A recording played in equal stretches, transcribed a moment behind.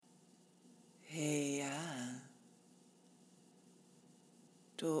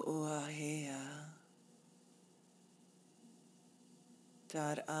Do uahea.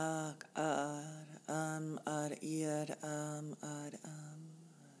 Dar ag ar ir ar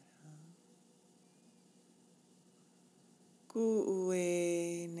Ku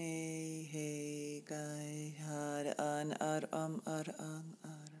ue ne he gai har an ar ang ar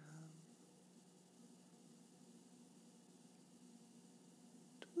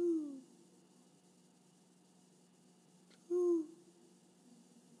Tu tu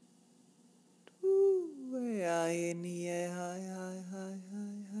tu e ai ni e hai hai hai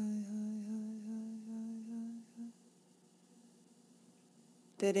hai hai hai hai hai hai hai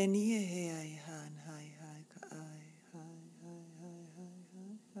Tere ni e he ai han hai hai ka ai hai hai hai hai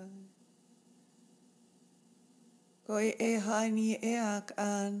hai hai Koi e hai ni e ak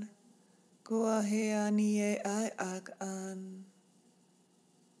an Kua he ani e ai ak an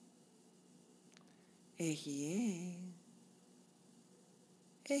E hie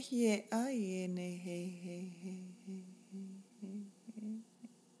E hie ai e ne he he he he he he he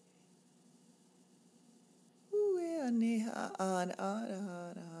Ue ane ha an ar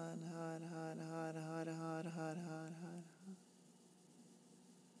har har har har har har har har har har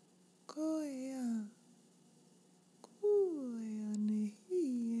Koea Kue ane hi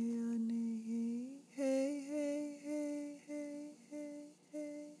e ane he he he he he he he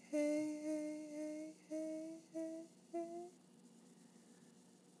he he he he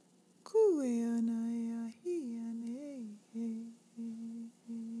Kue ana e a hi ane he he he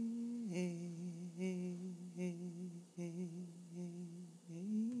he he he he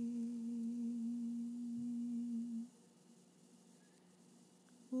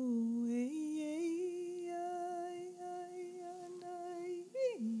Ue ai ai ai anai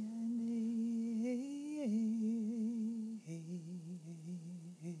ane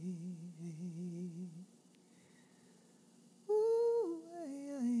Ue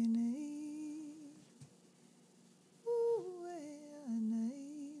ai nei Ue anai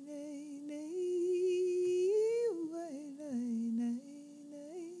nei nei Ue nei nei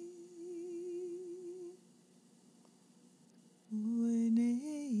nei Ue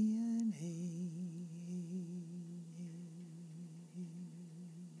nei anei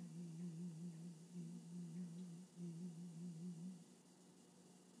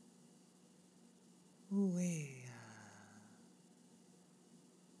Uea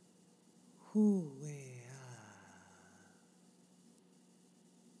Huea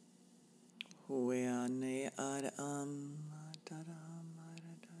Huea ne ar tadam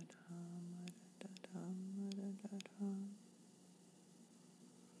aradadam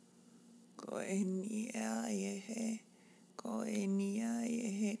Ko e ni e he Ko e ni e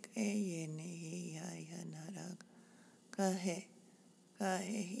he e ye ne he ai hanarak Ka he hi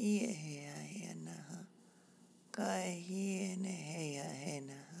e he ai anaha Ka hi e ne he ai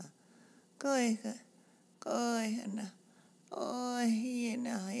naha Ko e hana O hi e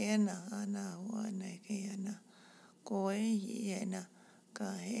na he na hana hua ne ke ana Ko e hi e na ka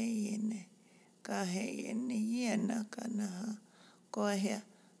he e ne Ka he e ne hi e na ka naha Ko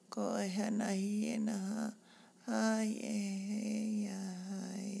e hana hi e na Hai e he ia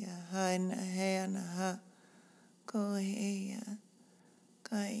hai na he ana ha Ko he ia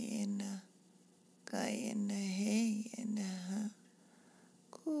Kai e na he e na ha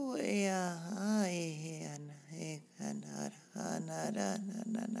Ku e a hai he ana he kanara hanara na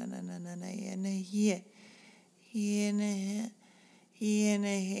na na na na na e na hie Hie na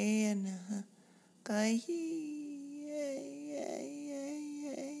he ana ha Kai hi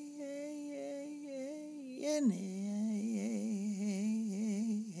e ne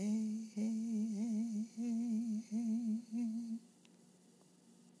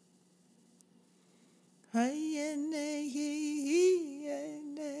Hai e ne hi e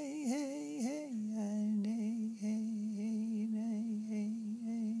ne he he ai ne he he ne he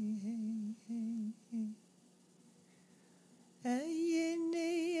he he he he Ai e ne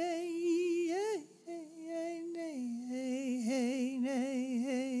ai ne he he ne he he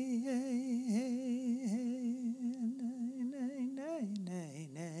he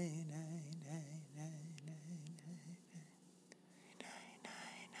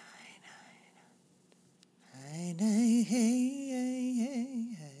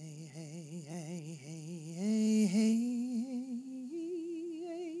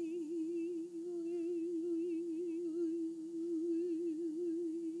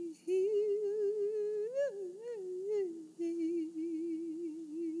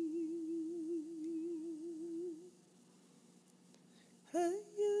Nei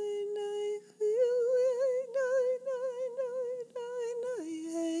nei nei nei nei nei nei nei nei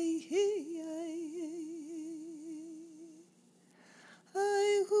hey hey hey hey hey hey hey hey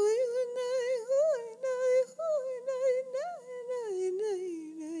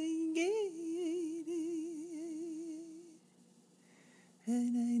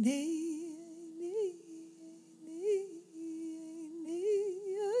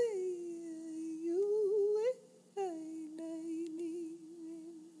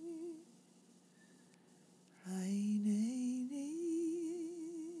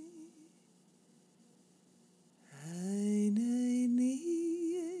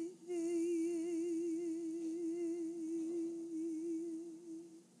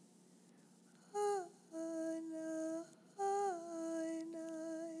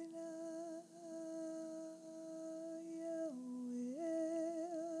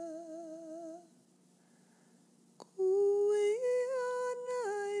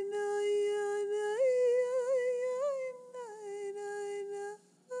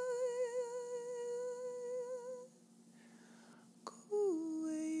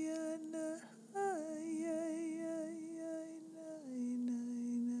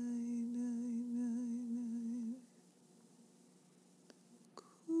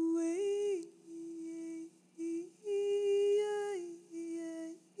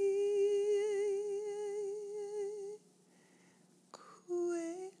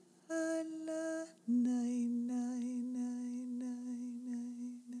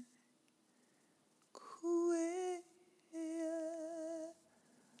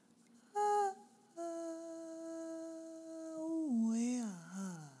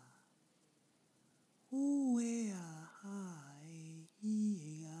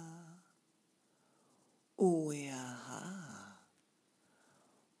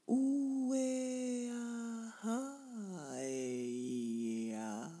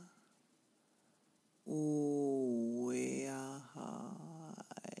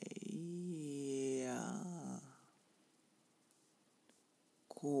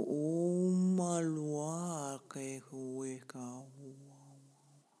Ko omalua ke hue ka hoa.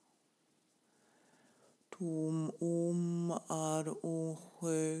 Tum ar o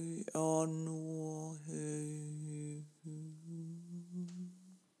hei anua hei.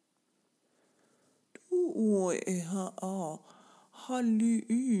 Tu ua e ha hali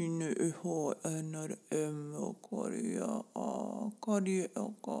ine e hoa enar e mo korea a kari e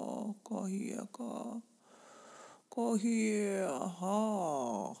ka kahi e ka. Kahi e ha,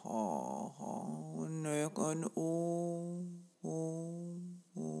 ne kan o,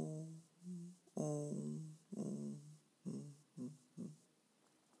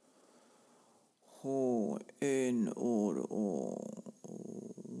 ho en oro o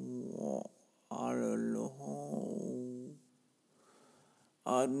alaloha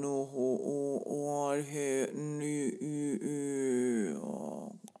anu ho o arhe ni I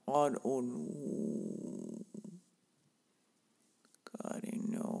ar onu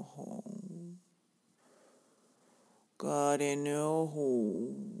kare no ho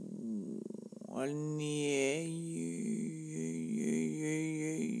ani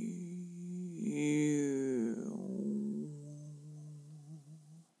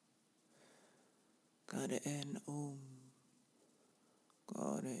kare en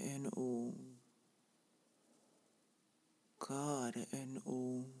kare en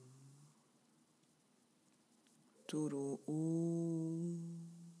turu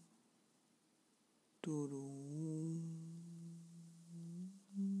turu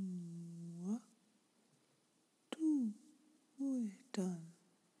tu tan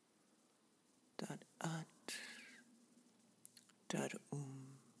tat at tar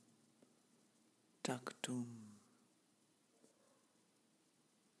taktum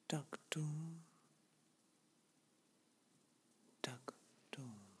taktum